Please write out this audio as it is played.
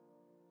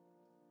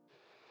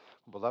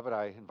Beloved,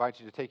 I invite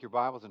you to take your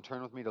Bibles and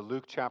turn with me to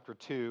Luke chapter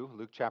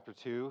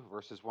 2,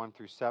 verses 1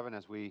 through 7,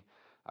 as we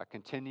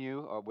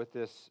continue with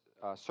this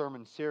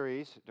sermon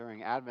series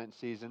during Advent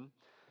season,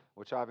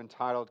 which I've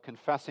entitled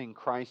Confessing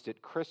Christ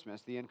at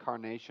Christmas, the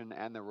Incarnation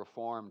and the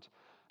Reformed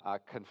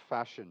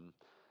Confession.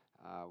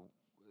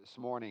 This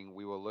morning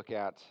we will look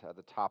at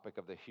the topic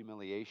of the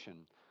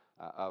humiliation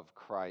of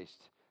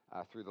Christ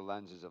through the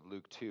lenses of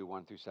Luke 2,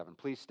 1 through 7.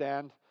 Please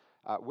stand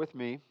with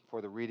me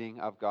for the reading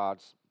of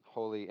God's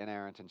holy,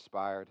 inerrant,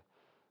 inspired,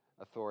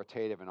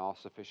 authoritative, and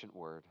all-sufficient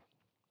word.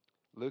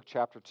 Luke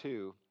chapter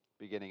 2,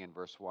 beginning in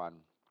verse 1.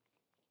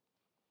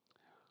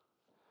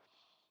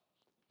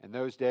 In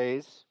those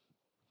days,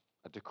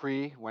 a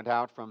decree went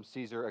out from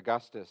Caesar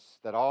Augustus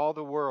that all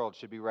the world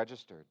should be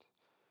registered.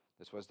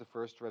 This was the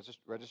first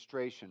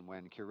registration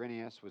when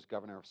Quirinius was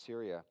governor of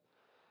Syria.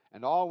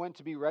 And all went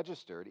to be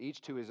registered,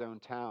 each to his own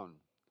town.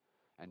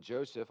 And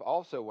Joseph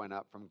also went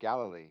up from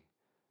Galilee,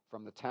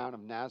 from the town of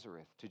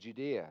Nazareth to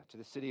Judea, to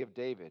the city of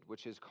David,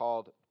 which is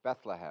called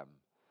Bethlehem,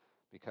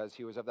 because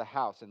he was of the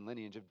house and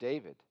lineage of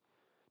David,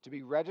 to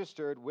be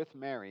registered with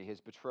Mary,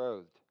 his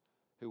betrothed,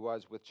 who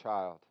was with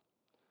child.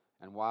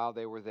 And while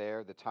they were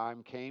there, the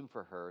time came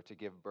for her to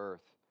give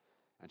birth.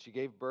 And she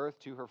gave birth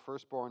to her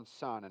firstborn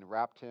son, and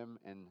wrapped him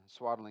in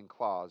swaddling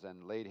cloths,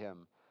 and laid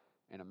him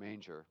in a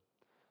manger,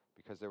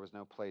 because there was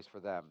no place for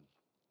them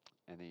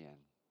in the inn.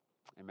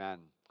 Amen.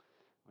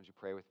 Would you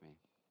pray with me?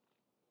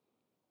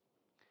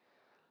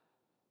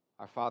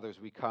 Our Father, as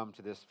we come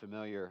to this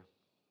familiar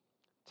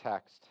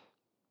text,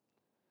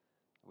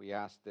 we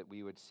ask that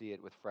we would see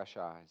it with fresh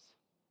eyes,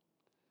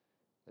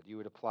 that you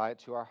would apply it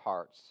to our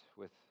hearts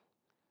with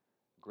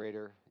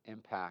greater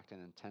impact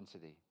and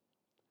intensity,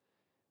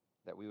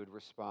 that we would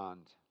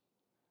respond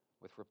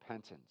with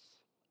repentance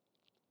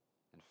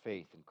and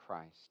faith in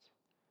Christ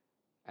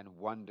and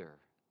wonder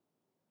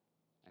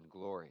and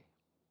glory.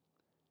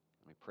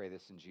 And we pray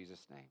this in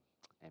Jesus' name.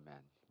 Amen.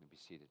 You may be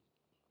seated.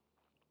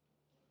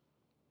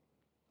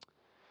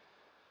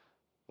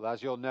 Well,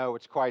 as you'll know,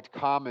 it's quite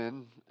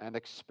common and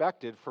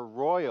expected for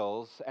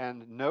royals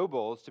and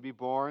nobles to be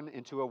born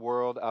into a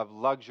world of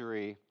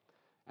luxury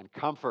and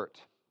comfort.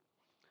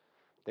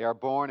 They are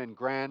born in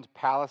grand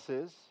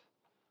palaces,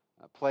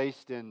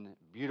 placed in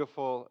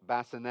beautiful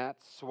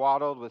bassinets,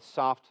 swaddled with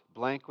soft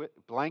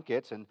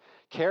blankets, and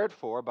cared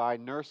for by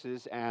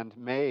nurses and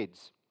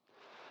maids.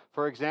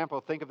 For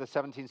example, think of the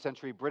 17th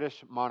century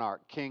British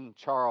monarch, King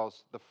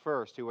Charles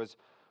I, who was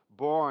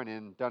born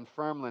in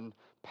Dunfermline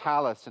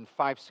Palace in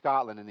Fife,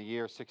 Scotland in the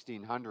year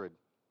 1600.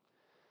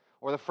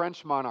 Or the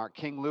French monarch,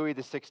 King Louis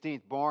XVI,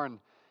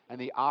 born in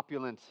the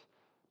opulent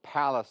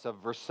Palace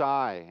of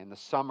Versailles in the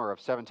summer of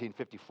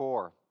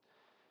 1754.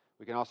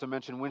 We can also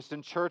mention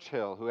Winston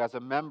Churchill, who as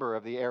a member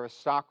of the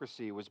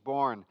aristocracy was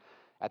born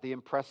at the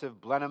impressive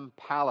Blenheim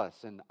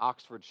Palace in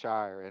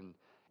Oxfordshire in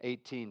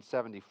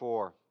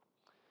 1874.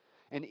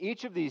 In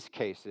each of these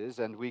cases,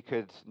 and we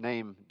could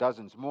name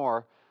dozens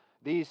more,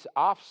 these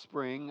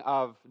offspring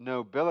of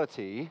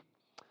nobility,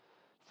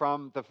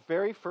 from the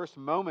very first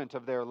moment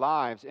of their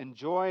lives,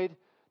 enjoyed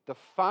the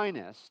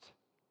finest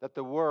that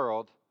the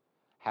world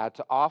had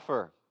to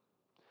offer.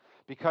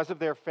 Because of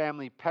their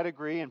family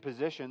pedigree and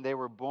position, they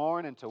were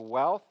born into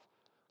wealth,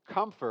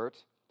 comfort,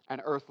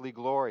 and earthly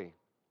glory.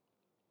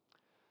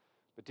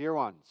 But dear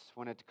ones,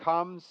 when it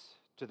comes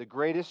to the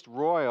greatest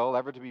royal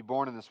ever to be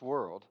born in this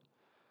world,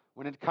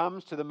 when it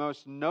comes to the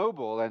most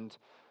noble and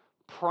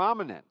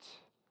prominent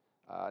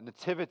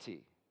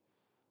nativity,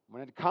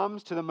 when it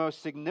comes to the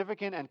most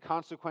significant and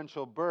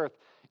consequential birth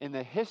in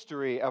the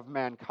history of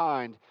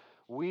mankind,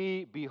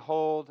 we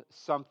behold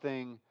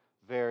something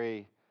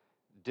very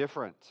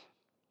different.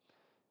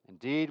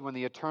 Indeed, when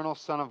the eternal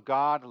Son of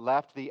God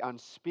left the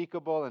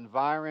unspeakable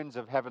environs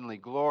of heavenly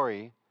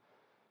glory,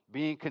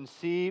 being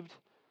conceived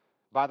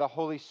by the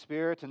Holy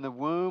Spirit in the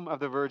womb of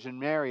the Virgin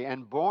Mary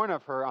and born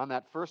of her on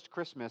that first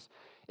Christmas,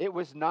 it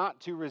was not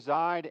to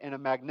reside in a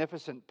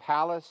magnificent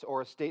palace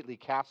or a stately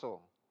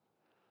castle,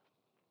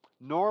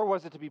 nor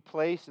was it to be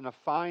placed in a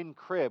fine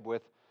crib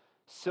with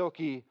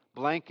silky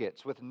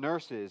blankets, with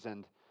nurses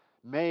and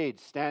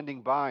maids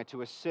standing by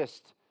to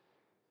assist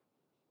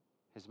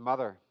his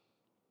mother.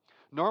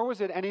 Nor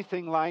was it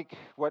anything like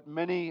what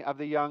many of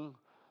the young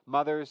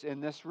mothers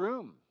in this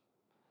room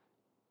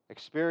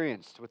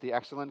experienced with the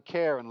excellent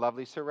care and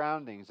lovely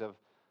surroundings of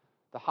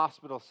the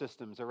hospital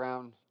systems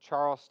around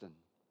Charleston.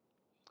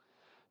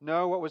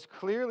 No, what was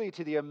clearly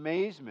to the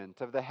amazement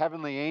of the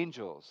heavenly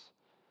angels,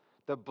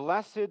 the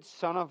blessed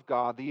Son of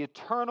God, the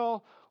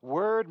eternal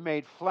Word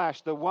made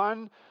flesh, the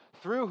one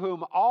through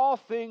whom all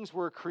things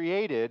were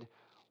created,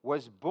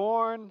 was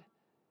born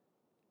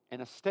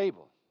in a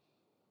stable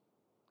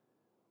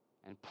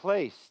and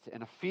placed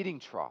in a feeding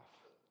trough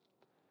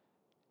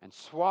and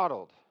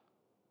swaddled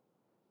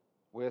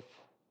with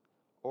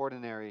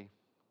ordinary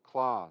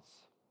cloths.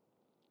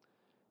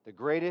 The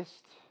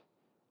greatest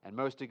and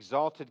most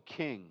exalted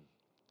King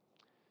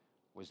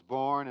was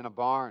born in a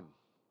barn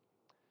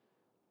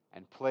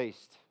and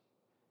placed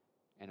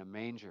in a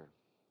manger.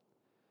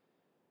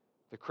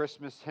 The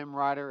Christmas hymn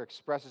writer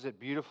expresses it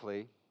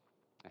beautifully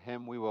a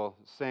hymn we will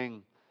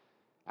sing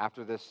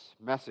after this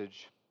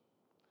message.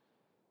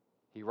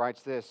 He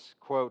writes this,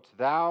 quote,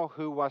 "Thou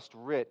who wast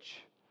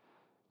rich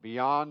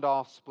beyond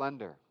all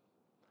splendor,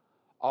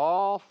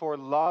 all for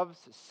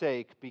love's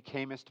sake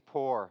becamest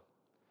poor.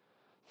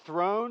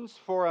 Thrones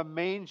for a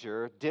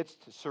manger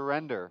didst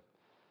surrender,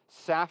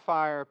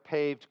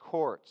 sapphire-paved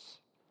courts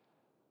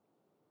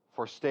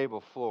for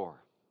stable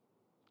floor.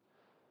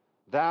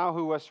 Thou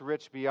who wast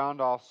rich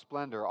beyond all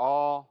splendor,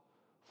 all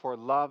for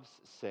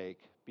love's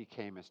sake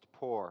becamest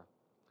poor."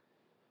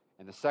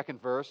 In the second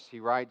verse, he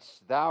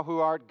writes, "Thou who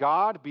art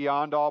God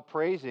beyond all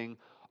praising,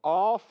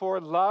 all for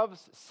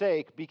love's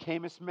sake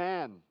becamest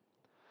man,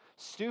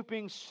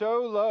 stooping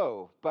so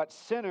low, but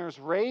sinners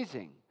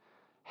raising,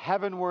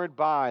 heavenward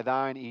by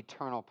thine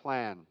eternal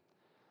plan.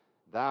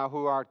 Thou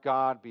who art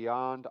God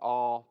beyond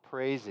all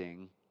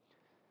praising,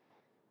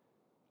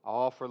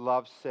 all for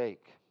love's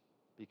sake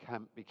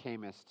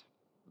becamest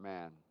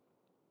man."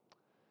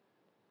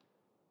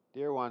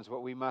 Dear ones,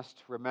 what we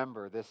must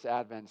remember this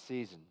Advent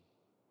season,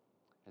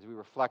 as we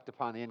reflect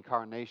upon the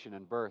incarnation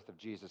and birth of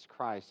Jesus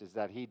Christ, is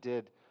that He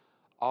did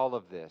all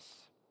of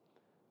this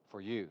for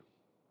you.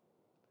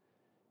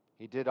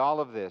 He did all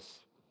of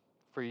this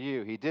for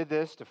you. He did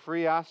this to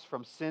free us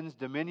from sin's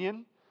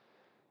dominion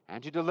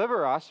and to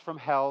deliver us from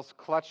hell's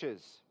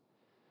clutches.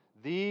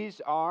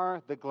 These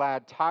are the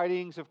glad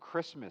tidings of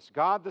Christmas.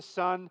 God the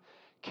Son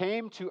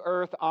came to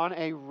earth on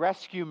a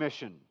rescue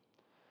mission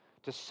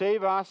to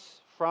save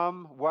us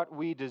from what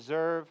we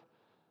deserve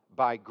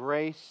by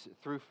grace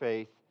through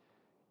faith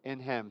in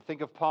Him.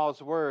 Think of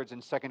Paul's words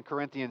in 2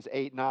 Corinthians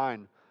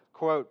 8:9,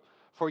 quote,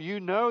 "For you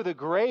know the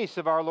grace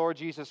of our Lord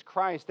Jesus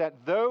Christ,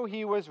 that though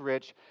He was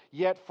rich,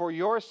 yet for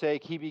your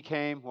sake He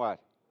became"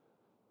 what?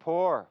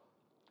 Poor.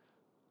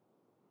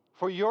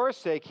 For your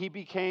sake He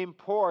became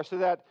poor, so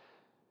that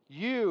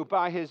you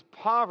by His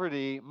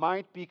poverty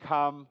might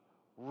become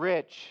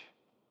rich.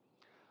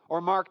 Or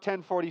Mark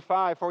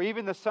 10:45, "For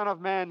even the Son of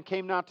Man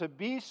came not to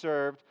be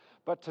served,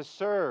 but to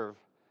serve,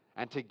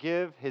 and to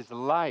give His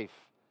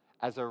life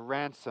as a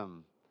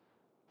ransom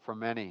for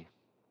many."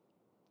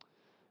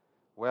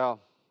 Well,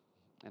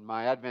 in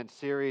my Advent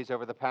series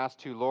over the past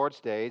 2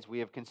 Lord's Days, we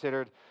have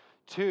considered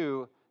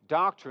 2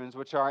 doctrines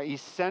which are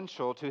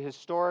essential to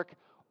historic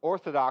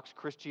Orthodox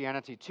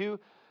Christianity. 2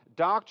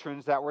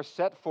 doctrines that were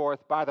set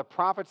forth by the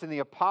prophets and the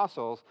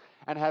apostles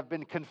and have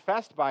been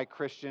confessed by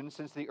Christians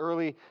since the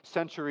early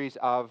centuries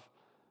of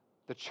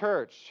the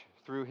church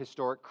through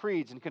historic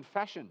creeds and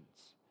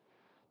confessions.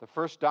 The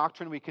first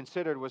doctrine we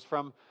considered was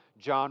from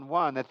John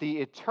 1, that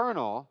the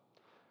eternal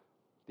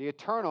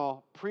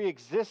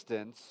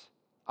pre-existence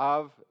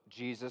of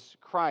Jesus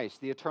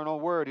Christ, the eternal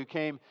Word who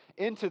came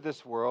into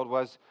this world,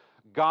 was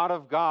God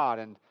of God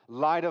and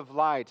light of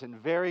light and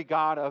very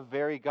God of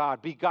very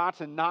God,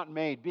 begotten, not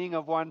made, being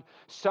of one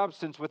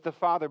substance with the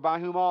Father, by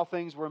whom all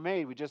things were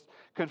made. We just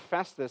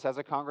confessed this as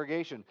a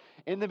congregation.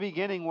 In the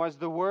beginning was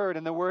the Word,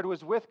 and the Word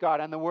was with God,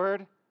 and the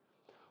Word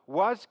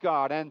was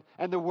God, and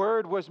the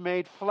Word was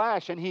made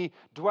flesh, and He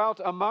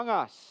dwelt among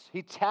us.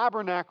 He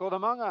tabernacled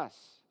among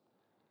us.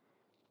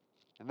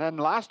 And then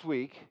last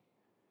week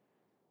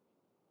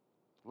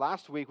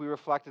we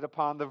reflected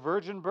upon the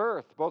virgin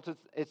birth, both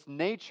its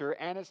nature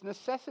and its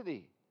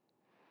necessity.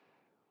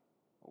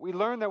 We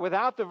learned that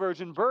without the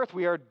virgin birth,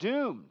 we are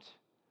doomed.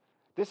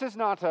 This is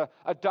not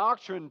a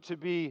doctrine to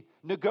be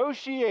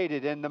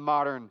negotiated in the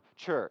modern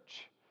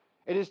church.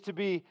 It is to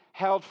be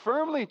held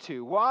firmly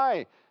to.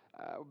 Why?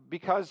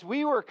 Because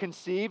we were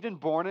conceived and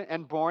born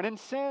in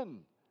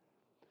sin.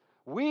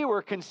 We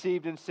were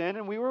conceived in sin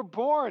and we were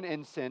born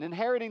in sin,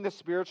 inheriting the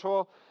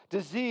spiritual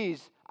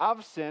disease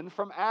of sin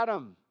from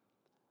Adam.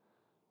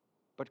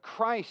 But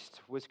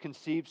Christ was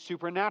conceived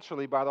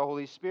supernaturally by the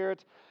Holy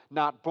Spirit,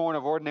 not born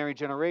of ordinary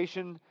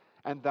generation,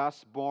 and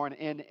thus born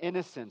in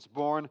innocence,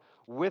 born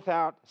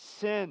without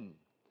sin.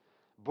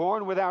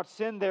 Born without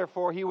sin,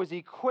 therefore, He was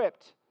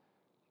equipped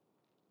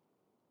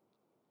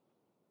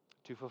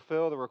to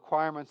fulfill the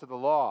requirements of the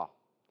law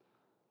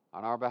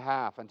on our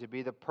behalf and to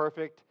be the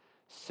perfect,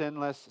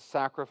 sinless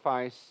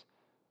sacrifice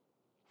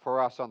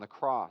for us on the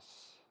cross.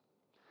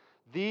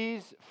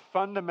 These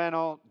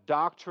fundamental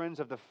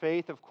doctrines of the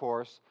faith, of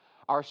course,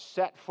 are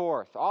set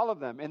forth, all of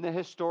them, in the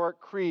historic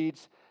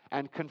creeds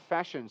and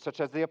confessions, such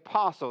as the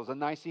Apostles' and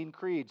Nicene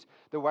creeds,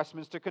 the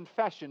Westminster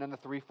Confession, and the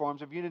 3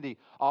 forms of unity,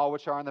 all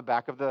which are on the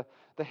back of the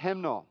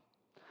hymnal.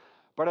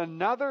 But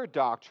another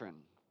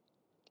doctrine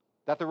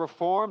that the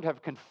Reformed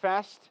have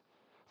confessed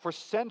for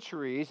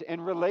centuries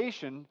in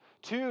relation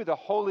to the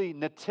Holy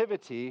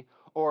Nativity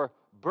or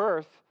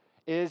birth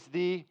is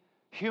the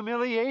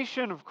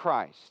humiliation of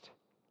Christ.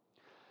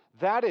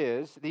 That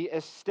is, the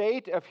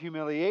estate of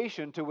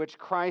humiliation to which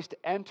Christ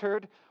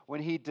entered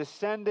when He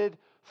descended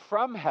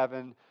from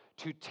heaven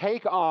to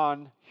take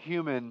on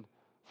human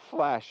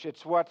flesh.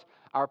 It's what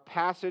our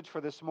passage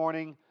for this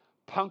morning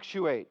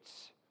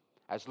punctuates,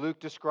 as Luke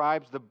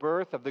describes the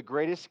birth of the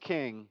greatest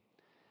King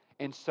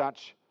in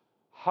such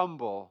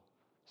humble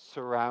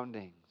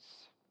surroundings.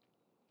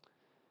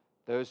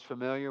 Those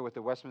familiar with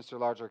the Westminster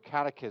Larger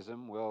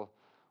Catechism will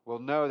will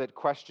know that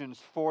questions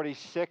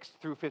 46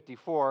 through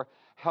 54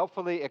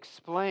 helpfully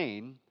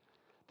explain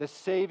the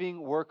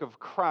saving work of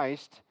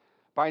Christ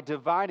by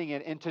dividing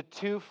it into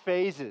two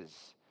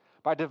phases,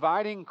 by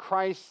dividing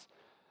Christ's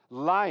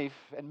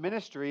life and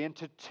ministry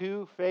into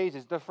two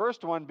phases. The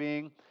first one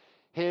being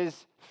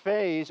his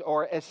phase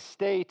or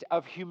estate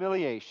of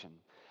humiliation.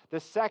 The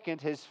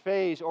second, his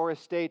phase or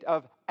estate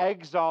of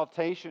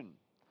exaltation.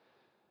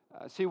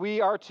 See,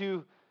 we are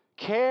to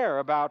care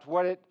about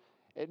what it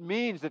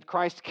means that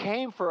Christ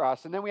came for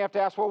us. And then we have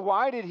to ask, well,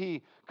 why did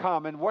he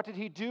come? And what did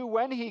he do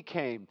when he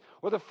came?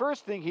 Well, the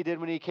first thing he did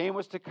when he came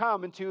was to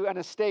come into an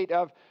estate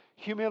of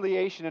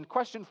humiliation. And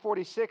question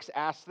 46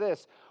 asks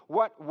this: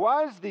 what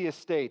was the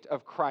estate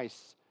of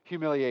Christ's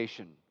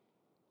humiliation?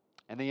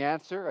 And the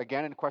answer,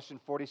 again in question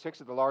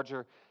 46 of the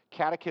larger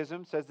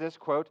catechism, says this,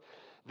 quote,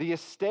 "The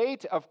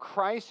estate of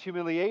Christ's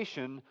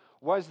humiliation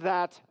was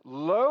that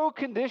low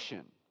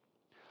condition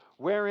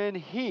wherein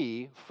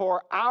he,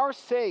 for our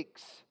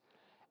sakes,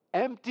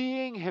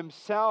 emptying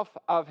himself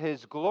of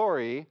his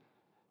glory,"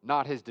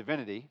 not his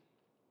divinity,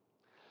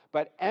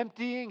 but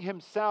emptying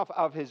himself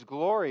of his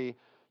glory,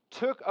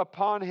 "took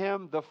upon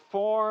him the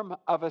form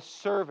of a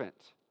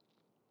servant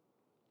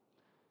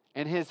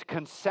in his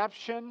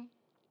conception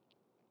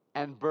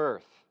and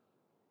birth,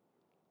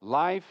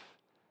 life,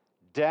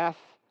 death,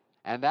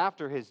 and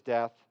after his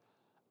death,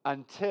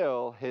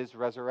 until his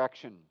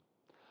resurrection."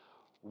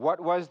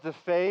 What was the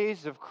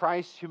phase of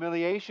Christ's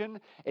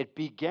humiliation? It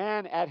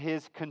began at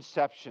his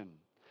conception.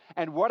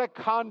 And what a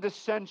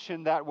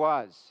condescension that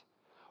was.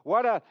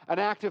 What an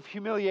act of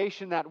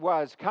humiliation that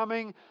was,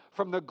 coming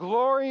from the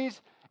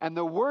glories and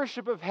the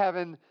worship of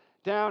heaven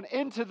down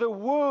into the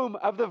womb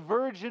of the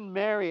Virgin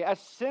Mary, a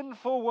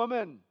sinful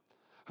woman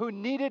who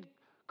needed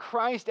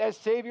Christ as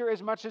Savior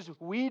as much as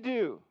we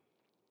do,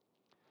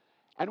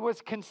 and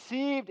was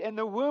conceived in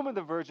the womb of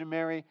the Virgin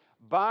Mary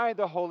by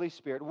the Holy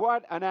Spirit.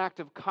 What an act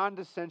of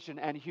condescension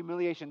and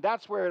humiliation.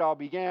 That's where it all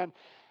began,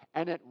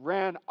 and it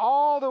ran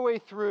all the way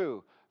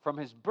through, from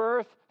his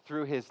birth,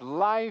 through his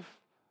life,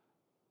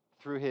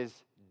 through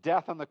his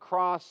death on the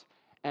cross,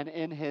 and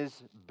in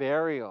his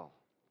burial.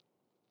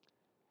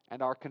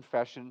 And our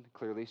confession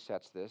clearly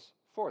sets this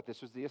forth.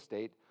 This was the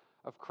estate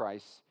of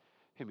Christ's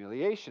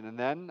humiliation. And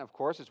then, of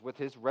course, it's with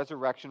his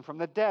resurrection from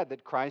the dead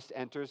that Christ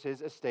enters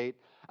his estate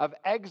of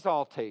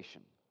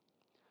exaltation,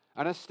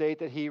 an estate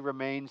that he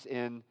remains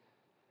in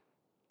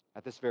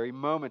at this very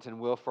moment and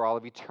will for all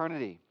of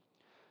eternity.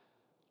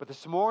 But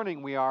this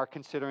morning we are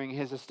considering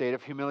his estate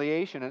of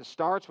humiliation, and it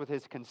starts with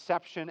his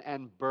conception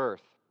and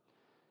birth.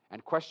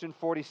 And question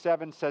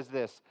 47 says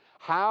this: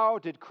 how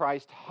did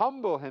Christ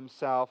humble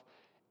himself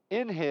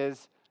in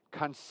his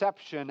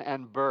conception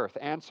and birth?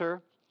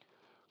 Answer: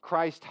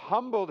 Christ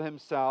humbled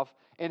himself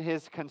in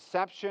his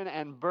conception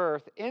and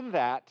birth in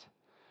that,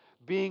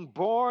 being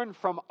born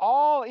from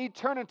all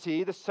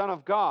eternity, the Son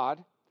of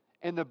God,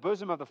 in the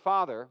bosom of the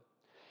Father,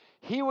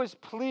 he was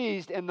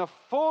pleased in the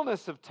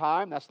fullness of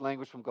time, that's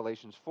language from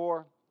Galatians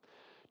 4,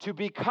 to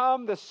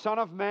become the Son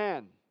of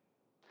Man,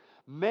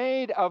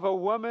 made of a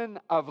woman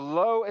of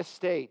low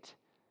estate,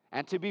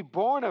 and to be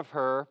born of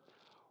her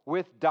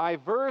with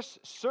diverse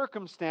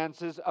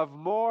circumstances of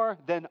more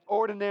than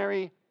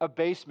ordinary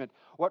abasement.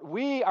 What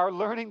we are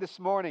learning this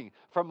morning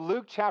from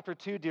Luke chapter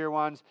 2, dear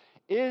ones,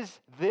 is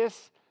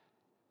this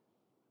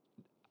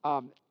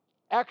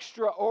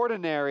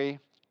extraordinary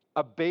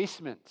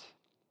abasement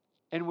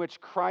in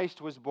which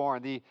Christ was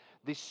born, the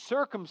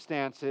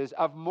circumstances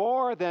of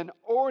more than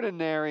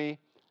ordinary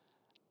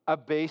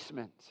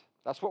abasement.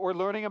 That's what we're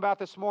learning about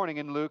this morning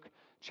in Luke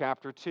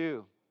chapter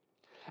 2.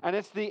 And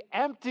it's the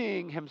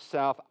emptying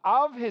himself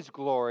of his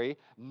glory,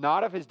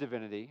 not of his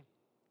divinity,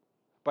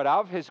 but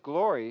of his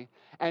glory,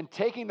 and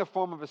taking the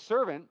form of a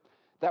servant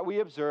that we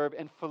observe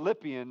in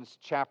Philippians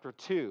chapter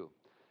 2.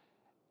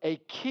 A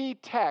key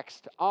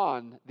text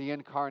on the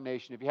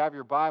incarnation. If you have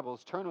your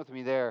Bibles, turn with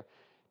me there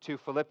to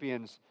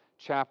Philippians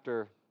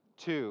chapter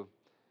 2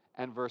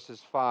 and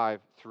verses 5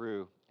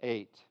 through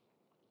 8.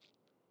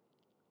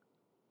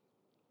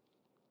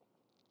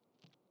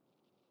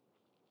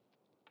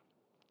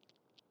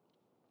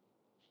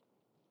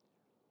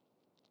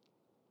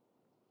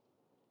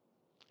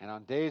 And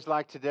on days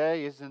like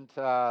today, isn't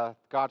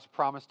God's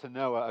promise to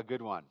Noah a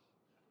good one?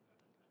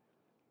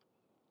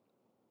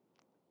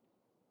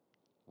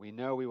 We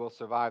know we will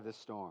survive this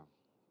storm.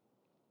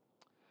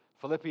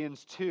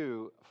 Philippians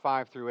 2,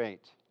 5 through 8.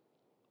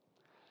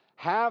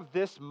 Have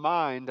this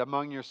mind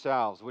among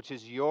yourselves, which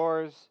is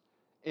yours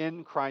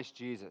in Christ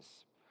Jesus,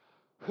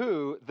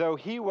 who, though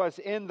he was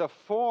in the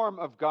form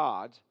of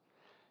God,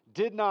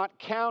 did not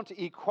count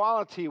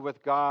equality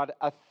with God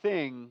a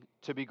thing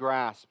to be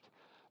grasped,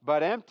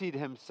 but emptied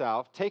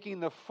himself, taking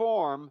the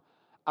form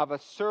of a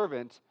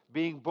servant,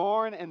 being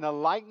born in the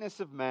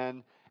likeness of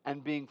men,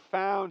 and being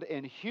found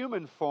in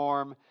human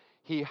form,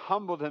 he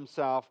humbled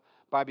himself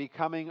by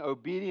becoming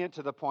obedient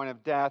to the point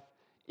of death,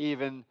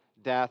 even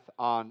death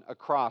on a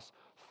cross.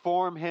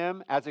 Form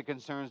him as it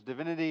concerns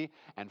divinity,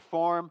 and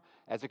form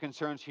as it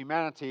concerns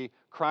humanity.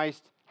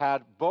 Christ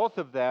had both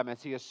of them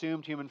as he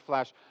assumed human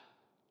flesh.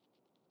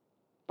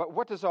 But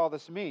what does all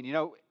this mean? You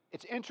know,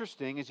 it's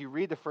interesting as you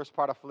read the first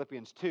part of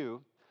Philippians 2,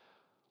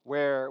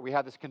 where we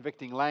have this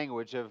convicting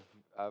language of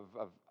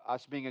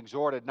us being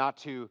exhorted not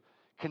to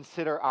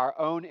consider our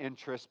own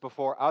interests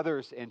before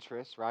others'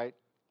 interests, right?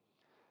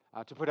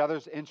 To put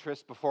others'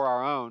 interests before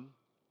our own.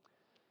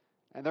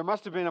 And there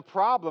must have been a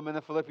problem in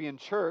the Philippian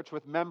church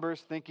with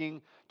members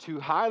thinking too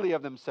highly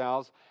of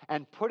themselves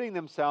and putting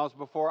themselves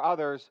before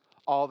others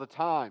all the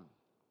time.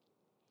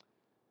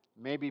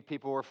 Maybe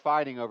people were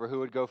fighting over who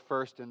would go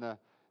first in the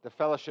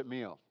fellowship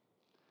meal.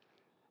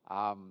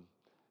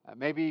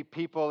 Maybe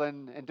people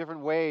in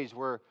different ways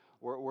were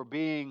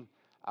being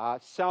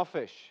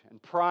selfish and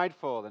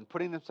prideful and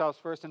putting themselves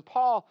first. And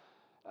Paul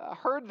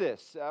heard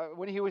this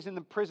when he was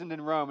imprisoned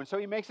in Rome. And so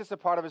he makes this a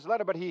part of his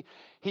letter. But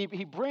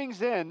he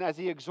brings in, as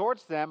he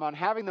exhorts them on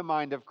having the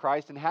mind of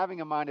Christ and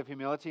having a mind of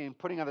humility and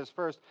putting others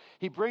first,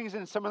 he brings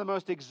in some of the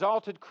most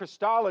exalted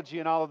Christology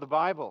in all of the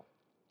Bible.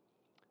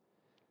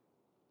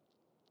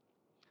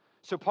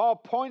 So Paul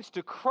points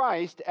to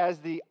Christ as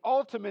the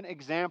ultimate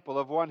example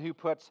of one who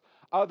puts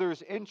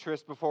others'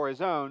 interest before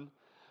his own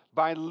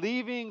by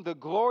leaving the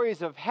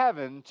glories of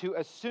heaven to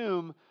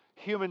assume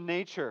human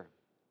nature.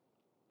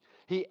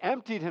 He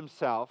emptied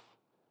himself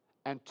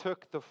and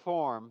took the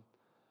form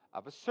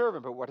of a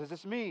servant. But what does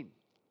this mean?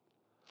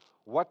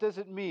 What does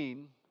it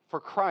mean for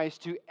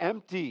Christ to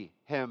empty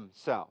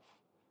himself,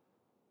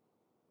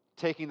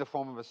 taking the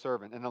form of a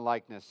servant in the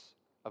likeness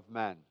of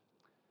men?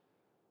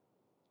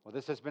 Well,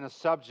 this has been a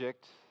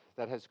subject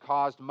that has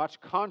caused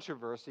much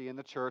controversy in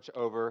the church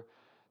over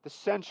the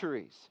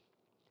centuries.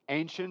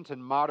 Ancient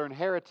and modern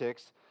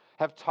heretics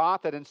have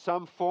taught that in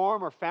some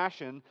form or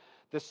fashion,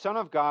 the Son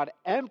of God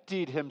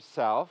emptied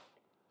himself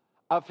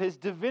of his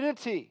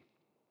divinity,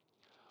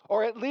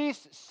 or at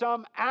least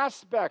some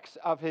aspects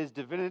of his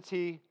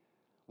divinity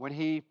when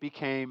he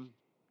became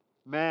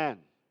man.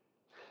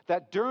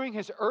 That during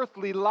his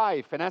earthly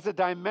life and as a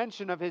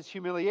dimension of his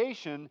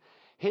humiliation,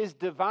 his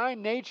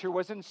divine nature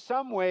was in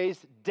some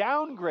ways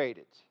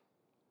downgraded,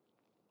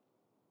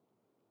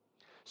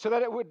 so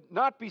that it would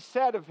not be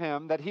said of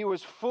him that he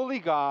was fully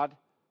God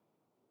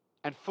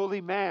and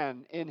fully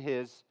man in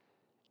his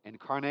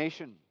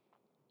incarnation.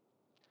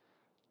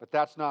 But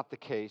that's not the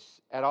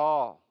case at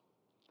all,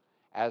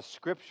 as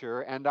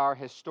Scripture and our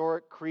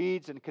historic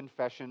creeds and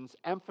confessions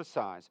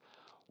emphasize.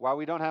 While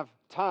we don't have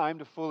time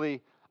to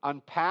fully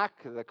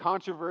unpack the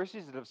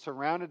controversies that have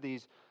surrounded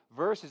these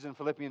verses in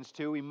Philippians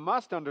 2, we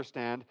must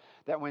understand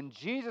that when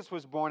Jesus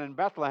was born in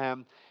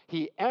Bethlehem,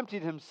 he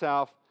emptied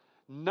himself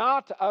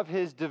not of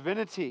his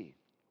divinity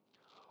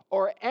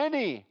or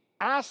any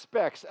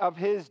aspects of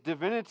his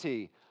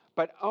divinity,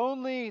 but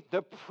only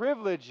the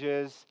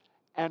privileges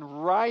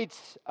and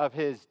rights of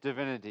his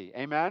divinity.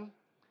 Amen?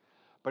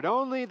 But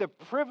only the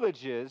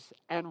privileges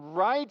and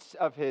rights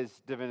of his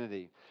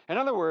divinity. In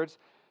other words,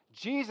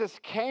 Jesus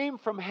came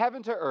from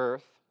heaven to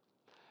earth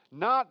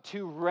not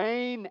to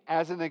reign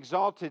as an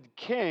exalted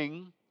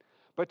king,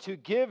 but to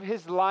give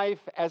his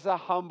life as a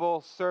humble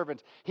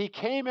servant. He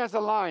came as a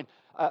lion.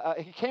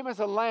 He came as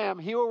a lamb.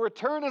 He will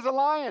return as a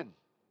lion.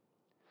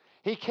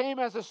 He came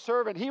as a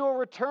servant. He will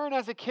return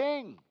as a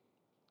king.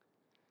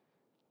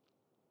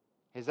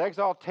 His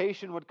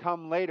exaltation would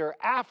come later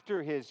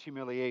after his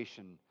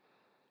humiliation,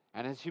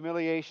 and his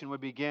humiliation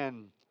would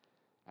begin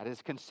at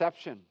his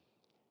conception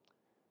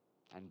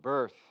and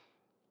birth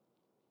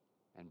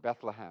in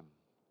Bethlehem.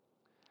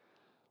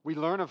 We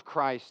learn of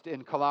Christ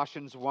in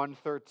Colossians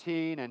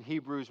 1:13 and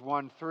Hebrews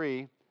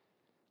 1:3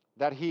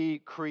 that he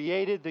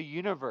created the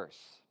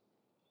universe.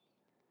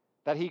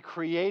 That he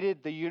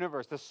created the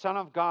universe. The Son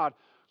of God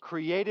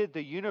created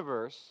the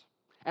universe,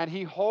 and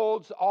he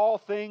holds all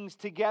things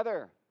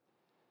together.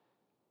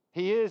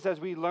 He is, as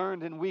we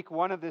learned in week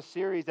 1 of this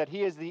series, that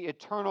he is the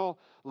eternal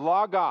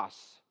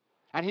Logos.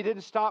 And he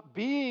didn't stop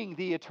being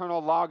the eternal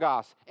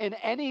Logos in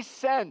any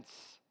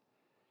sense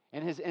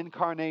in his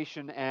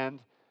incarnation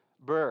and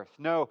birth.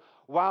 No,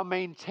 while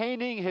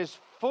maintaining his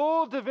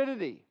full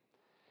divinity,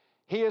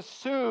 he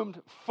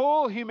assumed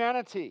full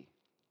humanity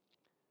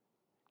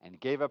and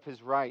gave up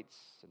his rights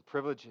and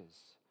privileges,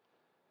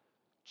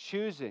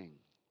 choosing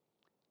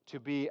to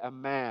be a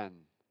man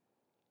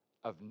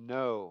of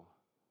no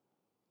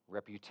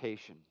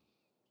reputation.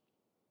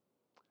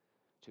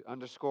 To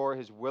underscore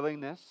his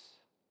willingness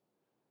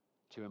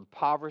to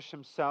impoverish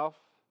himself,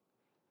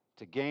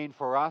 to gain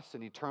for us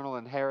an eternal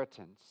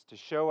inheritance, to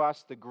show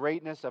us the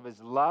greatness of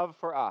his love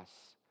for us,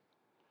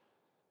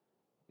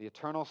 the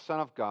eternal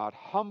Son of God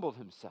humbled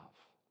himself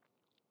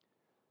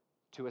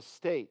to a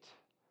state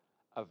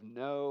of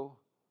no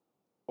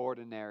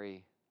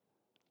ordinary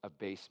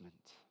abasement.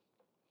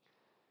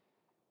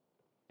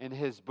 In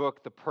his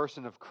book, The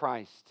Person of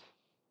Christ,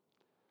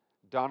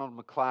 Donald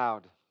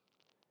MacLeod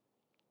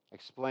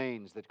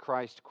explains that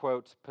Christ,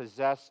 quote,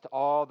 possessed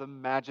all the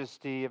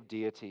majesty of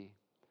deity,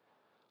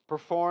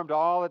 performed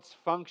all its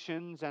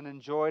functions, and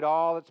enjoyed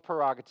all its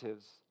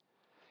prerogatives.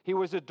 He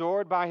was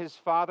adored by his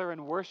Father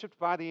and worshipped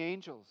by the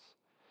angels.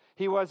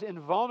 He was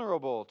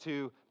invulnerable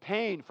to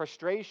pain,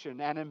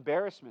 frustration, and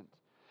embarrassment.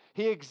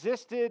 He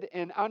existed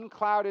in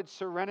unclouded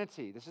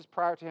serenity. This is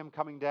prior to him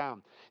coming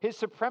down. His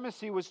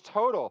supremacy was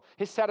total,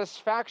 his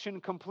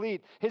satisfaction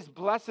complete, his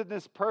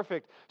blessedness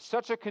perfect.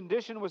 Such a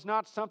condition was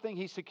not something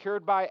he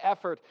secured by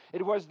effort.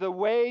 It was the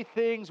way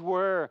things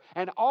were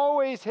and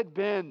always had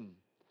been.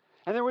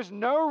 And there was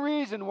no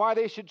reason why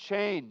they should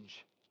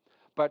change.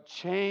 But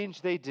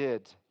change they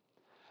did,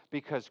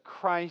 because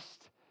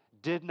Christ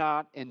did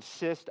not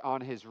insist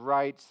on his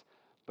rights,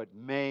 but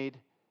made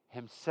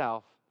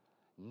himself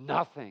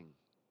nothing.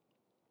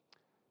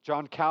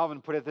 John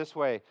Calvin put it this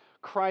way: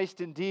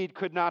 Christ indeed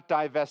could not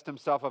divest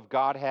himself of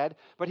Godhead,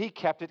 but he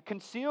kept it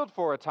concealed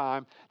for a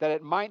time, that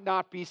it might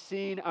not be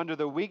seen under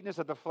the weakness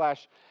of the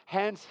flesh.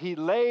 Hence he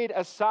laid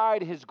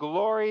aside his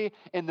glory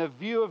in the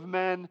view of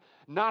men,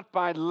 not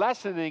by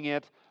lessening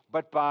it,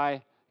 but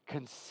by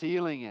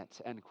concealing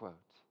it. End quote.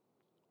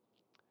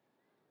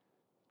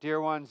 Dear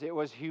ones, it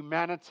was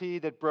humanity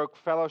that broke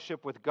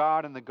fellowship with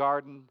God in the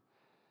garden,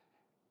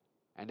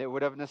 and it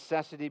would of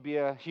necessity be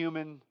a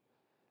human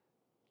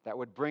that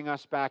would bring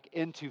us back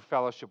into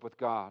fellowship with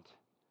God.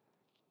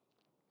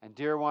 And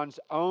dear ones,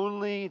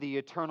 only the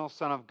eternal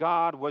Son of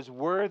God was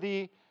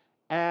worthy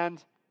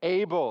and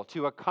able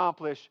to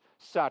accomplish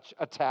such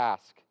a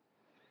task.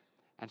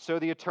 And so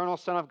the eternal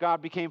Son of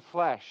God became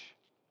flesh,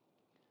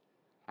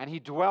 and he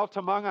dwelt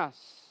among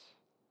us,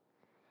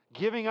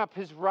 giving up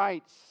his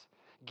rights,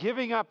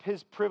 giving up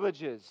his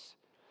privileges,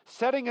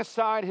 setting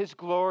aside his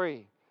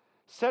glory,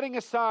 setting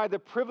aside the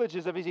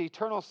privileges of his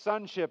eternal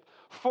sonship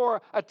for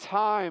a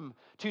time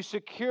to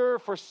secure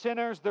for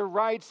sinners the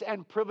rights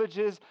and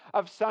privileges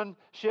of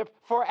sonship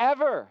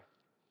forever.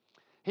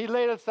 He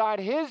laid aside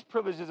his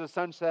privileges of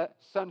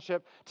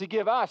sonship to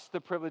give us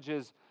the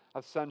privileges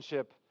of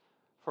sonship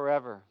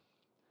forever.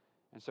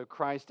 And so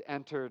Christ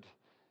entered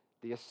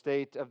the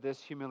estate of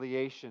this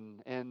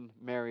humiliation in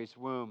Mary's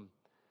womb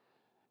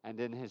and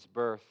in his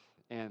birth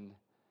in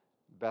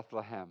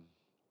Bethlehem.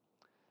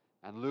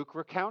 And Luke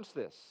recounts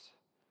this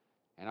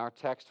in our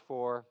text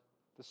for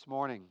this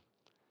morning.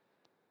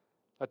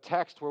 A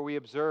text where we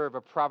observe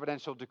a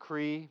providential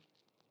decree,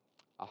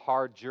 a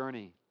hard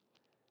journey,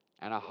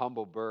 and a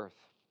humble birth.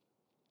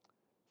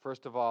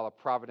 First of all, a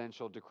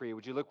providential decree.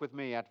 Would you look with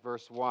me at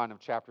verse 1 of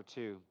chapter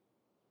 2?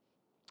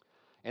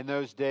 In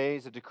those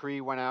days, a decree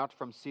went out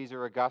from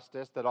Caesar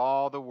Augustus that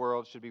all the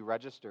world should be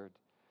registered.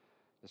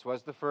 This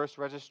was the first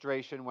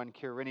registration when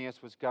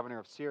Quirinius was governor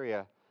of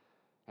Syria,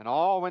 and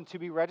all went to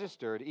be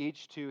registered,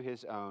 each to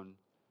his own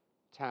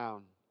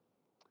town.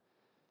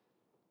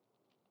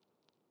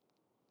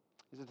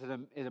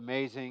 Isn't it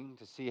amazing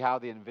to see how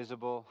the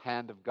invisible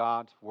hand of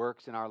God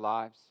works in our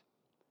lives?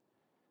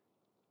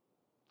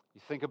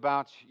 You think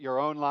about your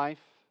own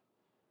life,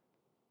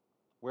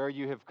 where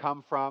you have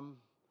come from,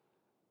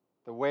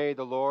 the way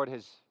the Lord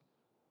has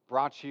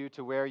brought you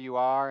to where you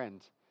are.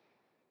 And,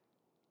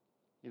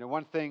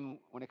 one thing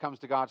when it comes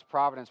to God's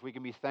providence we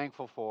can be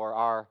thankful for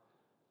are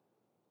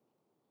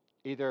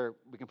either,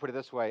 we can put it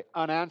this way,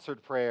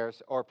 unanswered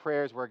prayers or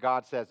prayers where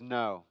God says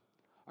no.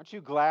 Aren't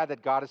you glad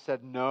that God has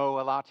said no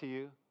a lot to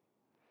you?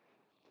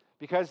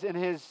 Because in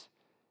his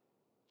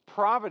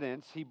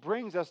providence, he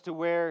brings us to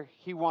where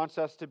he wants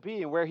us to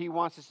be, and where he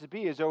wants us to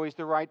be is always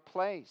the right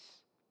place.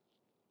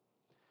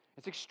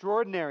 It's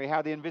extraordinary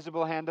how the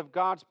invisible hand of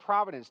God's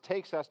providence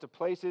takes us to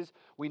places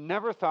we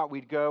never thought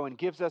we'd go and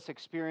gives us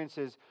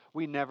experiences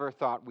we never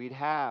thought we'd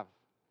have.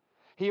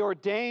 He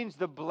ordains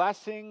the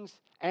blessings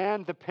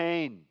and the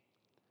pain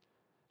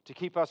to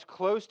keep us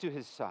close to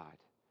his side,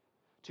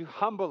 to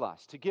humble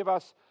us, to give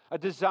us a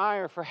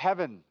desire for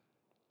heaven,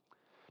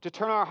 to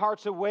turn our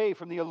hearts away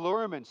from the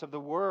allurements of the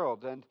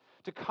world, and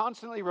to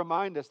constantly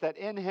remind us that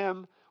in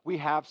him we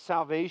have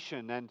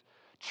salvation and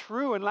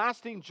true and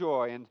lasting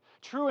joy and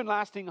true and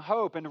lasting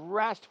hope and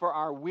rest for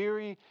our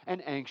weary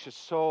and anxious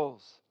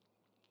souls.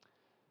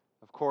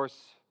 Of course,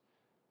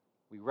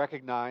 we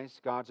recognize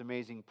God's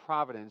amazing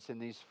providence in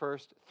these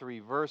first 3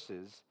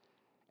 verses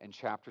in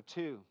chapter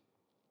 2.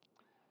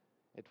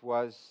 It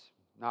was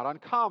not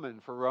uncommon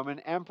for Roman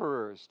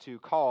emperors to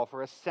call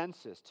for a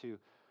census to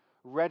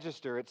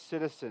register its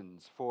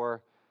citizens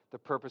for the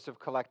purpose of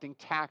collecting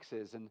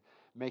taxes and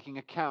making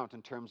account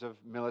in terms of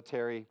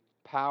military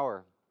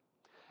power.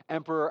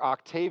 Emperor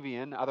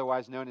Octavian,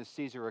 otherwise known as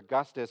Caesar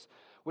Augustus,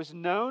 was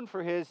known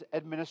for his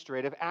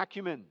administrative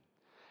acumen.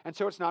 And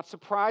so it's not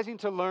surprising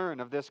to learn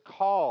of this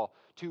call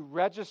to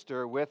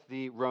register with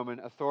the Roman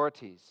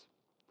authorities.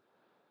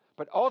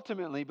 But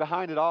ultimately,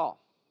 behind it all,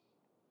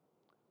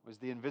 was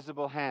the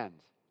invisible hand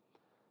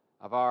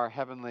of our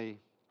Heavenly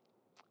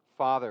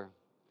Father,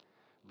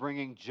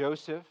 bringing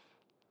Joseph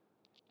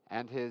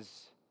and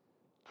his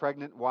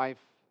pregnant wife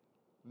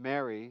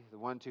Mary, the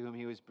one to whom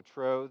he was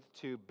betrothed,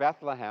 to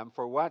Bethlehem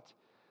for what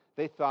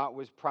they thought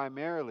was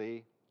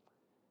primarily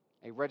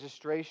a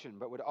registration,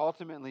 but would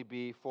ultimately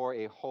be for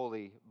a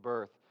holy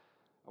birth.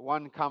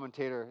 One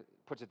commentator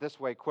puts it this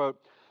way,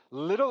 quote,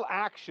 "Little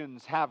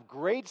actions have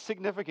great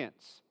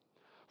significance,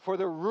 for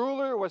the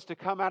ruler was to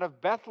come out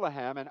of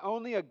Bethlehem, and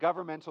only a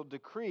governmental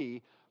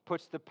decree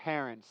puts the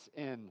parents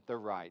in the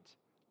right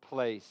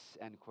place,"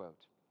 end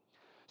quote.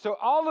 So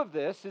all of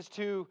this is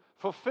to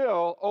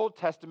fulfill Old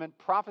Testament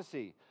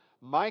prophecy.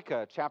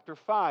 Micah chapter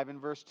 5 and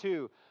verse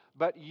 2.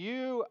 But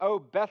you, O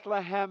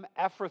Bethlehem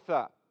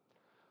Ephrathah,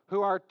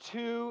 who are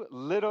too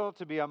little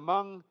to be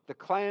among the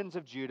clans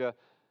of Judah,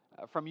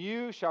 from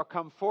you shall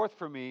come forth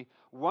for me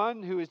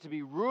one who is to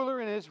be ruler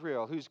in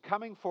Israel, whose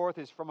coming forth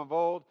is from of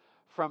old,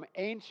 from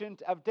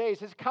ancient of days.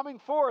 His coming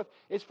forth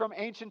is from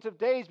ancient of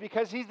days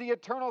because he's the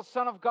eternal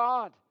Son of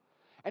God.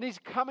 And he's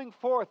coming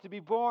forth to be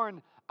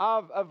born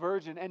of a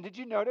virgin. And did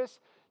you notice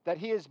that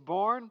he is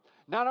born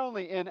not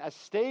only in a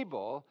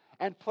stable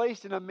and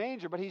placed in a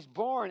manger, but he's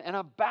born in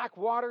a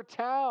backwater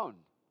town?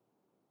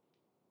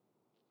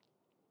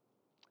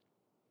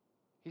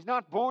 He's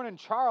not born in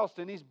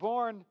Charleston, he's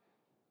born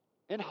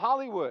in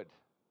Hollywood,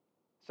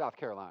 South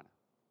Carolina.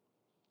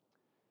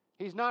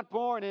 He's not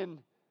born in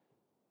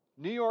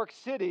New York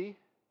City,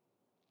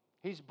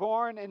 he's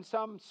born in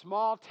some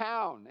small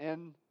town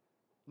in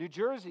New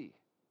Jersey.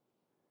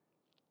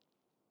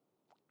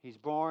 He's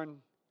born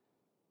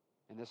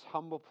in this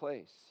humble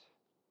place,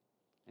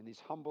 in these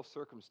humble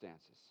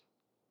circumstances,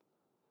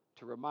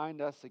 to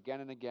remind us again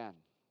and again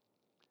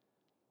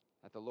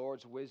that the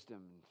Lord's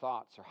wisdom and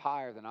thoughts are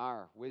higher than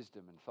our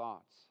wisdom and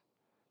thoughts,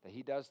 that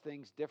he does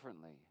things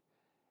differently,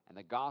 and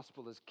the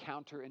gospel is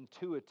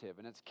counterintuitive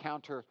and it's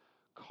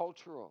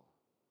countercultural.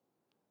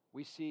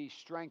 We see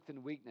strength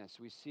and weakness.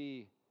 We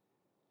see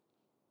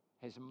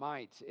his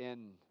might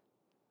in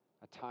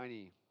a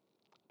tiny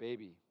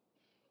baby.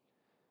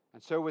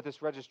 And so with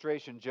this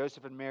registration,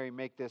 Joseph and Mary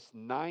make this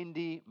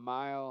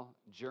 90-mile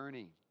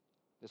journey,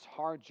 this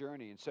hard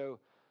journey. And so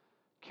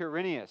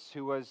Quirinius,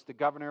 who was the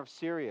governor of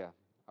Syria,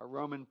 a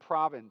Roman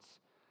province,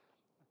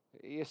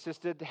 he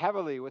assisted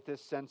heavily with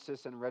this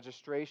census and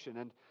registration.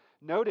 And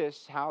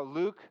notice how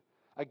Luke,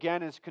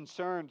 again, is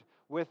concerned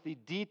with the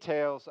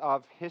details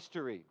of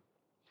history.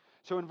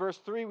 So in verse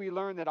 3, we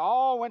learn that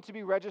all went to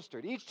be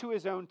registered, each to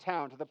his own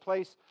town, to the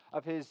place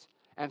of his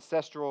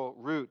ancestral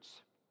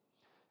roots.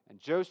 And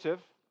Joseph,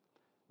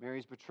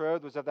 Mary's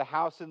betrothed, was of the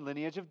house and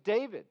lineage of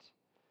David.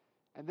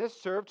 And this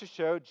served to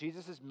show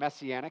Jesus'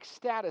 messianic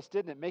status,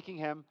 didn't it? Making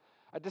him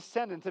a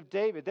descendant of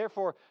David.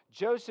 Therefore,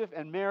 Joseph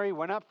and Mary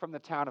went up from the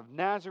town of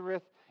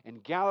Nazareth in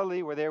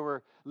Galilee, where they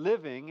were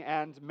living,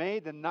 and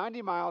made the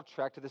 90-mile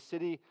trek to the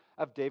city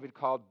of David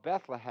called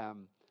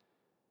Bethlehem,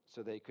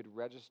 so they could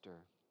register.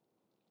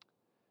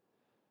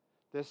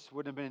 This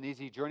wouldn't have been an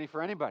easy journey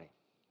for anybody,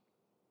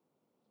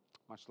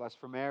 much less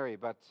for Mary,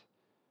 but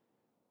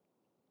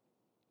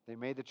they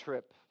made the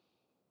trip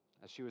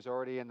as she was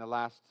already in the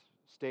last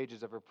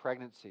stages of her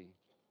pregnancy.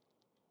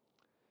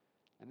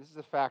 And this is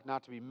a fact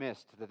not to be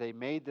missed, that they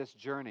made this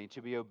journey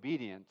to be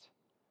obedient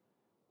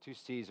to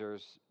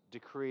Caesar's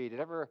decree. Did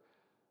it ever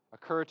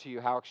occur to you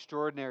how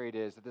extraordinary it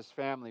is that this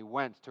family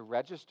went to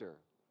register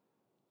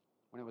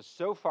when it was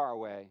so far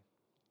away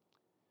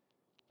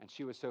and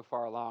she was so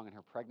far along in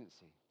her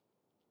pregnancy?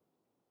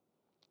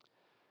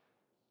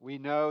 We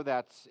know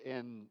that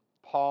in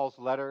Paul's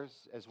letters,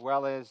 as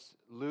well as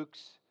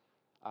Luke's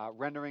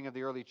rendering of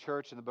the early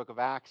church in the book of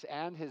Acts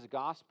and his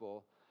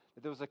gospel,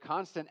 that there was a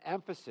constant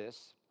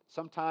emphasis,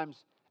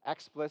 sometimes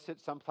explicit,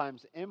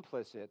 sometimes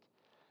implicit,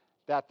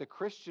 that the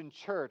Christian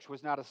church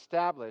was not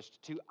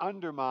established to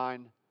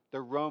undermine the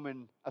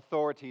Roman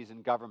authorities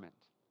and government.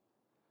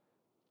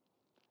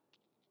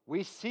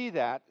 We see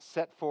that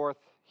set forth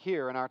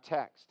here in our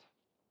text.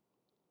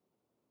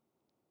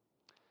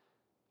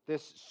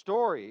 This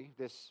story,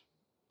 this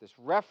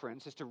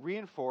reference, is to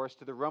reinforce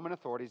to the Roman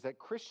authorities that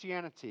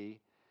Christianity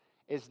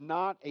is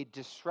not a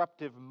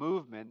disruptive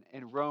movement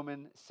in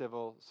Roman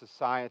civil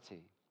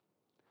society.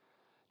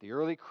 The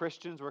early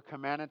Christians were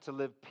commanded to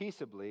live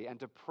peaceably and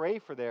to pray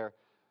for their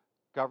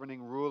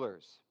governing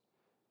rulers.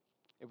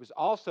 It was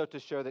also to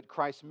show that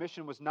Christ's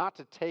mission was not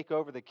to take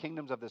over the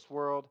kingdoms of this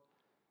world.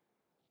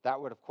 That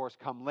would, of course,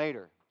 come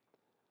later.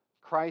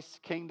 Christ's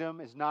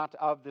kingdom is not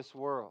of this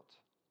world.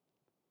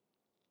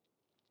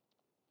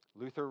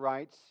 Luther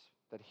writes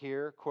that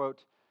here,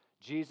 quote,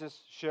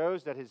 Jesus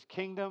shows that his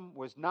kingdom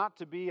was not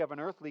to be of an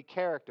earthly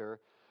character,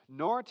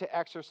 nor to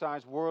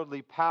exercise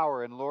worldly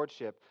power and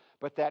lordship,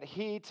 but that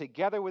he,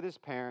 together with his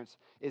parents,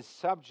 is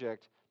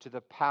subject to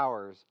the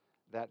powers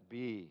that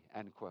be,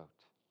 end quote.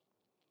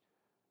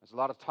 There's a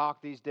lot of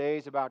talk these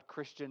days about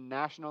Christian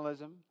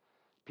nationalism,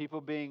 people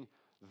being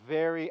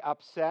very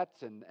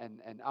upset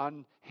and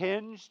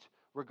unhinged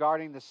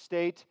regarding the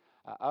state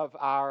of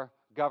our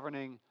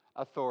governing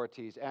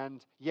authorities.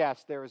 And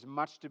yes, there is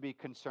much to be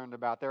concerned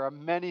about. There are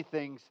many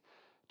things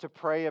to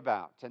pray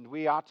about, and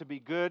we ought to be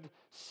good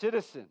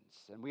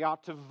citizens, and we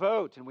ought to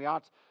vote, and we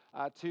ought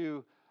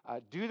to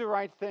do the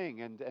right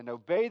thing and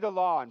obey the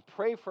law and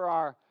pray for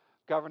our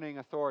governing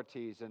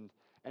authorities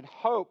and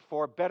hope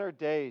for better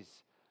days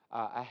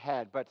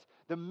ahead. But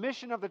the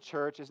mission of the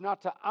church is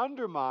not to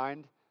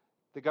undermine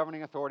the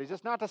governing authorities.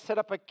 It's not to set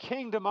up a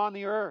kingdom on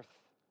the earth.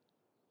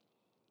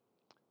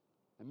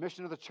 The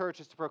mission of the church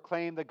is to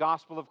proclaim the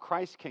gospel of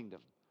Christ's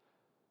kingdom.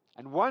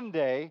 And one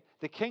day,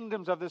 the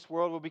kingdoms of this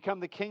world will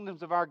become the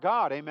kingdoms of our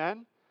God.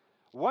 Amen?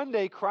 One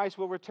day, Christ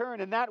will return,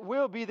 and that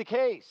will be the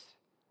case.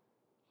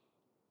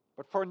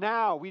 But for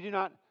now, we do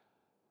not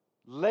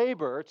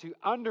labor to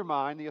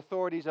undermine the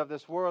authorities of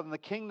this world and the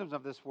kingdoms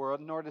of this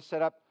world in order to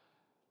set up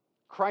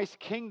Christ's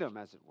kingdom,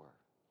 as it were.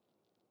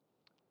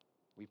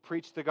 We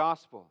preach the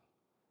gospel.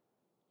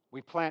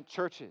 We plant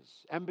churches,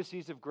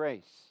 embassies of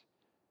grace,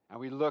 and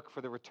we look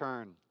for the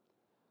return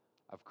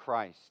of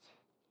Christ.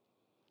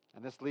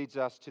 And this leads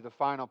us to the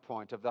final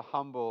point of the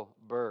humble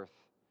birth.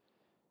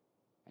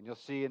 And you'll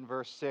see in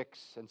verse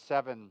 6 and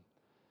 7,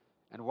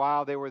 and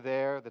while they were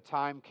there, the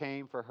time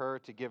came for her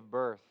to give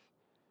birth.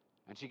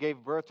 And she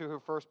gave birth to her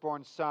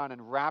firstborn son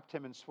and wrapped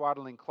him in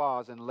swaddling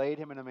cloths and laid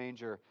him in a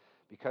manger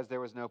because there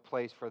was no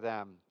place for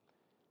them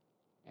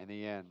in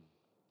the inn.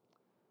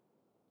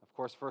 Of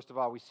course, first of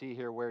all, we see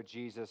here where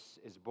Jesus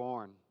is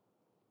born.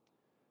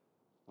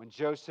 When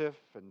Joseph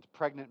and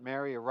pregnant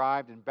Mary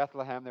arrived in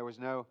Bethlehem, there was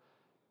no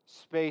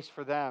space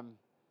for them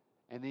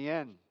in the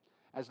inn.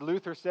 As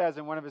Luther says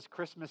in one of his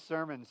Christmas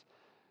sermons,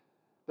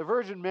 the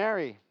Virgin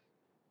Mary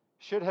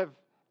should have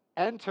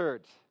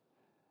entered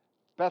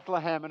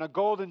Bethlehem in a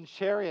golden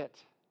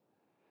chariot.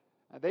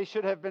 They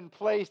should have been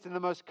placed in the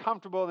most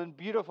comfortable and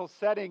beautiful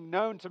setting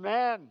known to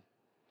man.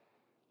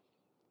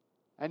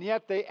 And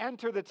yet they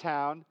enter the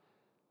town,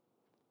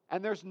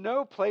 and there's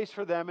no place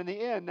for them in the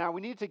inn. Now, we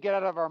need to get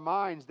out of our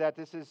minds that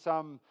this is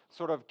some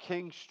sort of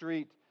King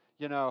Street,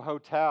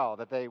 hotel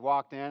that they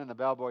walked in and the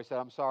bellboy said,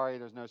 "I'm sorry,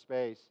 there's no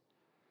space."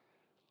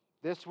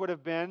 This would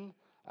have been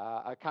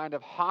a kind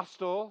of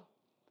hostel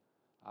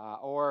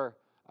or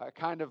a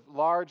kind of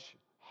large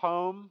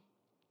home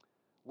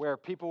where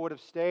people would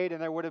have stayed,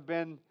 and there would have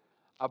been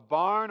a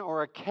barn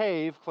or a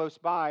cave close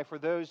by for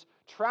those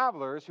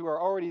travelers who are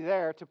already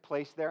there to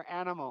place their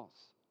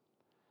animals.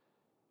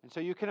 And so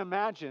you can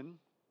imagine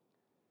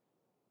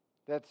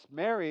that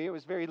Mary, it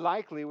was very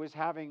likely, was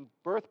having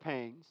birth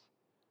pains,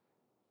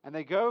 and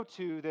they go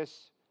to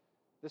this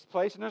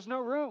place, and there's no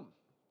room.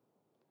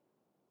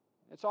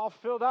 It's all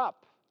filled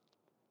up.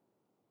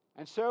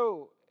 And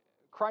so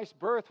Christ's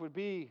birth would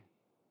be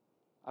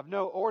of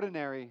no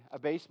ordinary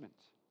abasement.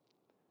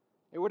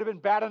 It would have been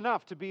bad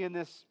enough to be in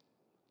this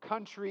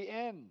country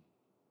inn.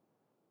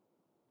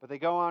 But they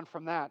go on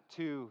from that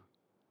to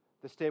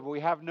the stable.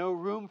 "We have no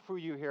room for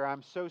you here.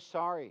 I'm so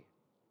sorry.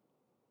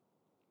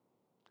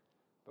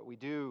 But we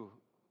do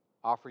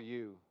offer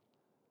you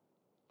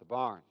the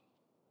barn."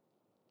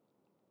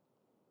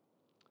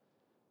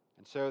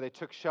 And so they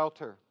took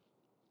shelter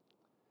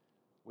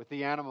with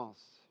the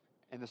animals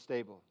in the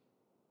stable.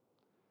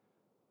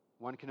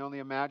 One can only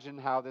imagine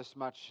how this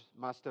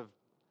must have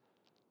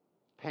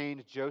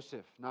pained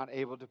Joseph, not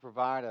able to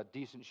provide a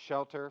decent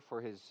shelter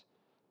for his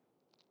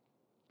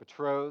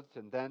betrothed,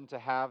 and then to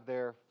have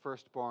their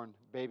firstborn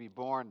baby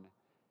born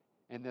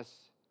in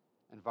this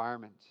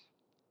environment.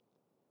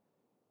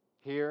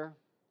 Here,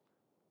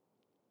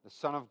 the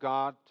Son of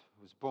God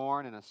was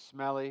born in a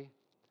smelly,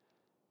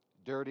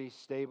 dirty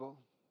stable,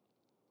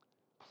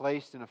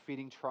 placed in a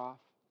feeding trough,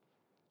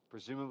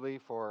 presumably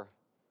for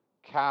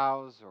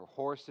cows or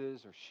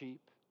horses or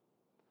sheep.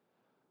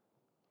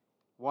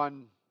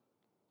 One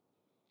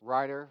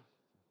writer,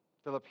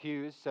 Philip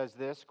Hughes, says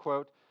this,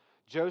 quote,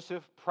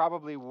 "Joseph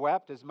probably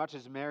wept as much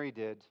as Mary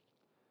did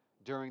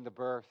during the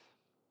birth,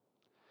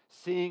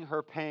 seeing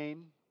her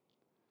pain,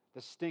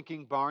 the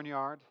stinking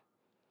barnyard,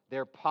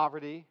 their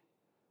poverty,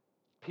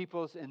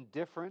 people's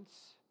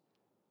indifference,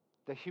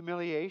 the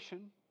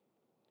humiliation,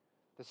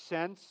 the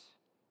sense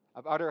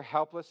of utter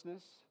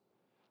helplessness,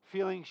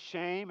 feeling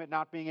shame at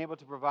not being able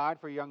to provide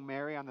for young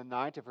Mary on the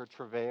night of her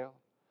travail.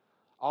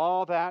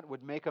 All that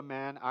would make a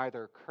man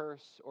either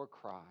curse or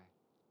cry."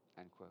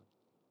 End quote.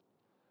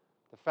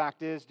 The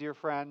fact is, dear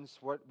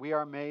friends, what we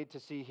are made to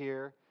see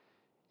here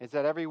is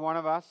that every one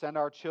of us and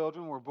our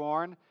children were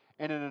born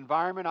in an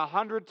environment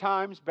 100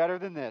 times better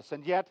than this.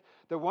 And yet,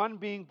 the one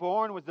being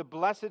born was the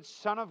blessed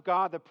Son of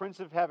God, the Prince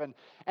of Heaven.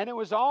 And it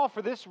was all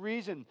for this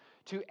reason,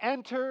 to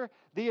enter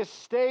the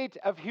estate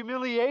of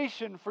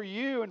humiliation for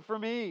you and for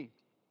me.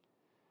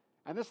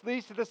 And this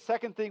leads to the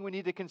second thing we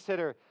need to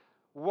consider.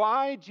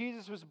 Why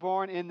Jesus was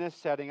born in this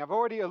setting. I've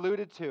already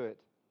alluded to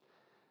it.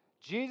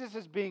 Jesus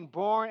is being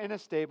born in a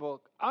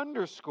stable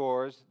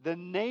underscores the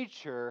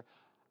nature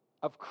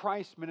of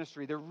Christ's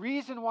ministry, the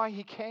reason why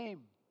he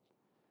came.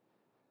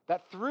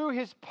 That through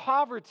his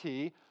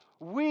poverty,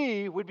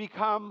 we would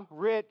become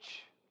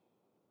rich.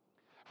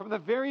 From the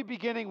very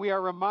beginning, we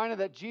are reminded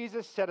that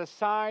Jesus set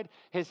aside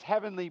his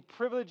heavenly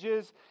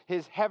privileges,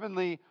 his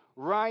heavenly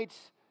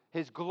rights,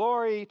 his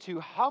glory to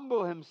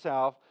humble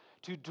himself,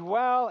 to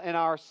dwell in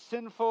our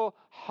sinful,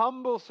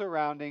 humble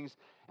surroundings,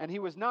 and he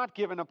was not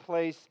given a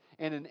place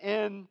in an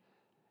inn,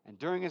 and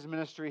during his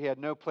ministry, he had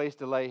no place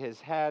to lay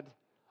his head.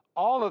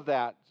 All of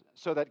that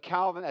so that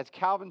as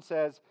Calvin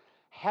says,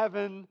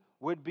 heaven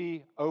would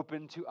be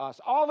open to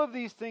us. All of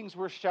these things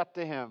were shut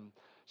to him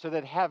so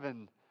that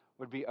heaven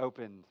would be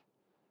opened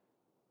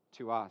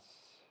to us.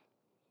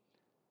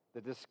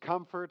 The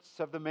discomforts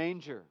of the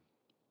manger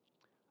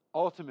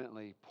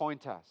ultimately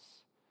point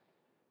us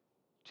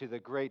to the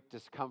great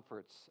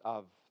discomforts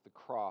of the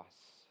cross.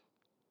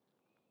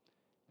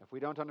 If we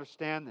don't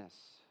understand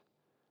this,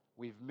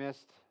 we've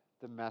missed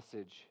the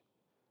message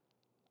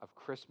of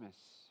Christmas.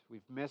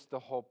 We've missed the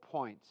whole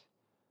point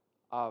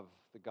of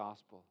the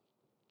gospel.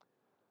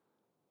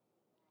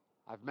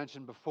 I've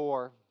mentioned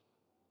before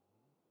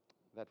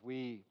that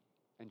we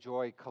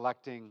enjoy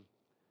collecting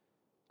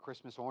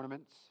Christmas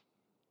ornaments.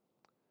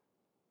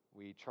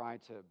 We try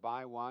to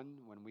buy one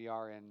when we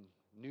are in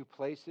new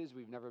places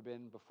we've never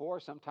been before.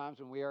 Sometimes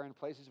when we are in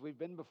places we've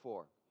been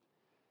before.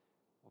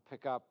 We'll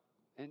pick up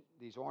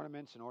these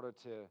ornaments in order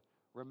to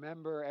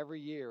remember every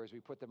year as we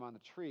put them on the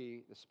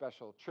tree the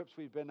special trips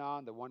we've been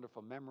on, the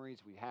wonderful memories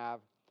we have.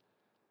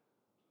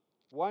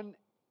 One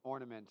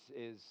ornament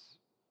is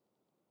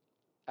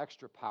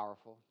extra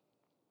powerful.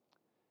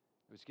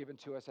 It was given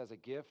to us as a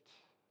gift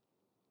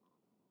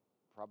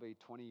probably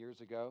 20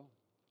 years ago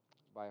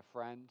by a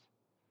friend.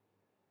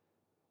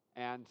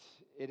 And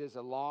it is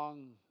a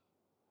long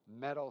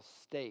metal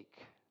stake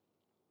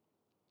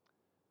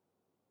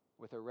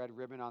with a red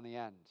ribbon on the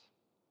end.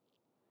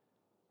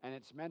 And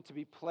it's meant to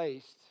be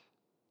placed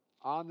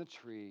on the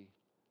tree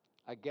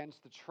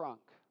against the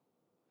trunk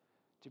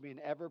to be an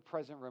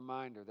ever-present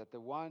reminder that the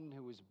one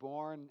who was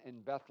born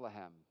in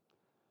Bethlehem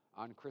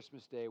on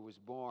Christmas Day was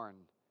born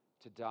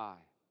to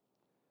die.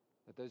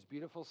 That those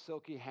beautiful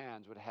silky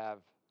hands would have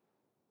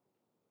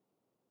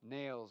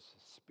nails,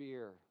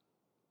 spear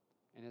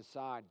in his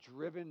side,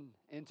 driven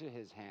into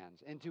his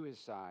hands, into his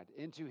side,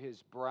 into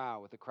his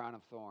brow with a crown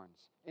of thorns,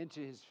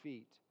 into his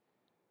feet,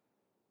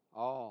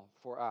 all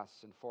for us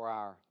and for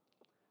our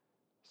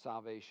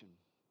salvation,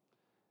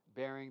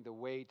 bearing the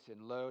weight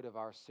and load of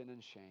our sin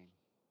and shame,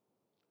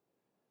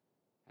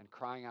 and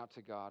crying out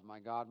to God, my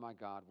God,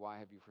 why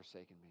have you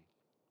forsaken me?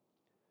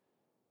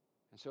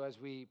 And so as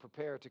we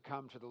prepare to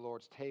come to the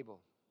Lord's table,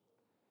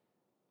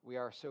 we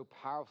are so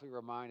powerfully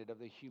reminded of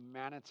the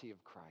humanity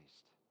of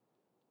Christ,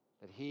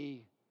 that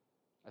he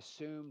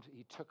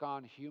took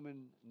on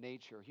human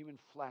nature, human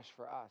flesh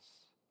for us,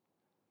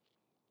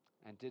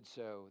 and did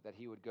so that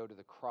he would go to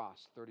the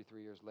cross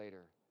 33 years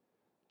later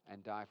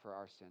and die for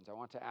our sins. I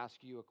want to ask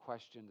you a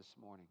question this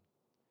morning.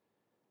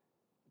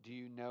 Do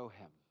you know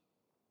him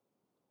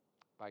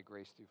by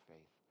grace through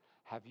faith?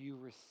 Have you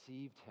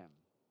received him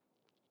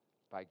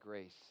by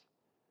grace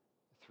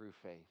through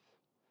faith?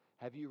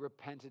 Have you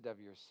repented of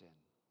your sin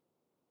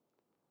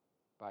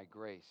by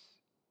grace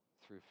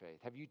through faith?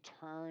 Have you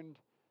turned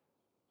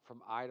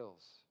from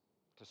idols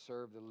to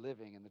serve the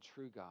living and the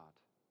true God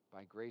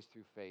by grace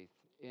through faith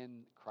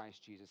in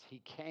Christ Jesus?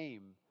 He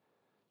came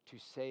to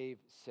save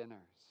sinners.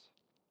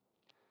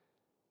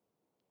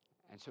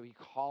 And so he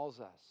calls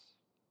us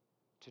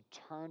to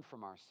turn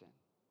from our sin,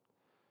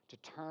 to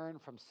turn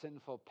from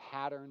sinful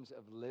patterns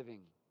of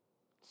living,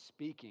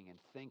 speaking, and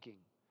thinking,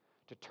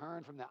 to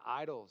turn from the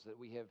idols that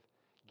we have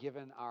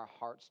given our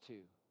hearts to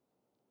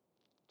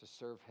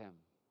serve him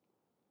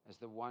as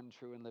the one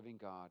true and living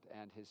God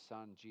and his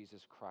Son,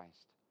 Jesus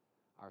Christ,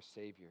 our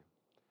Savior.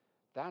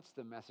 That's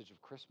the message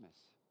of Christmas.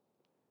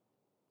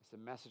 It's the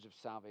message of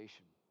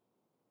salvation.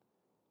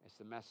 It's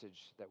the message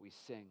that we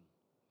sing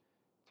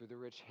through the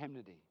rich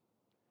hymnody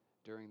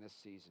during this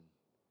season.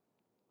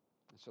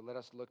 And so let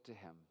us look to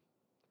him,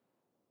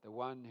 the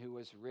one who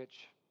was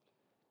rich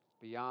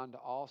beyond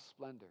all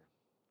splendor,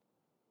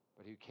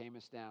 but who came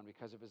us down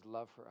because of his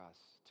love for us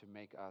to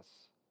make us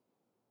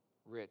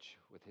rich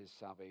with his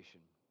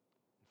salvation,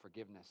 and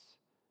forgiveness,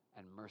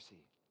 and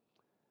mercy,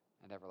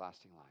 and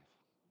everlasting life.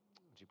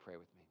 Would you pray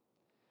with me?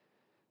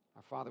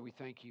 Our Father, we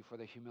thank you for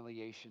the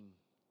humiliation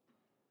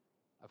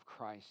of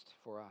Christ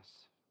for us,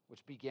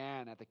 which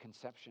began at the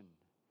conception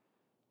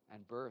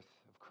and birth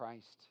of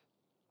Christ.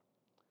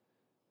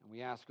 And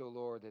we ask, O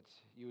Lord, that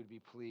you would be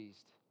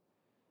pleased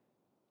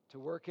to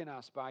work in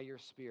us by your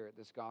Spirit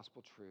this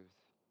gospel truth,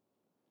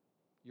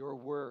 your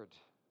word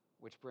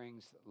which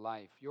brings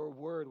life, your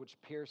word which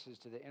pierces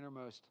to the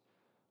innermost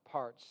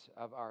parts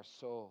of our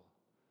soul,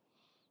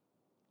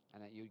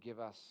 and that you would give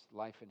us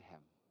life in him.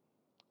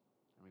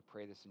 And we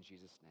pray this in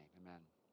Jesus' name. Amen.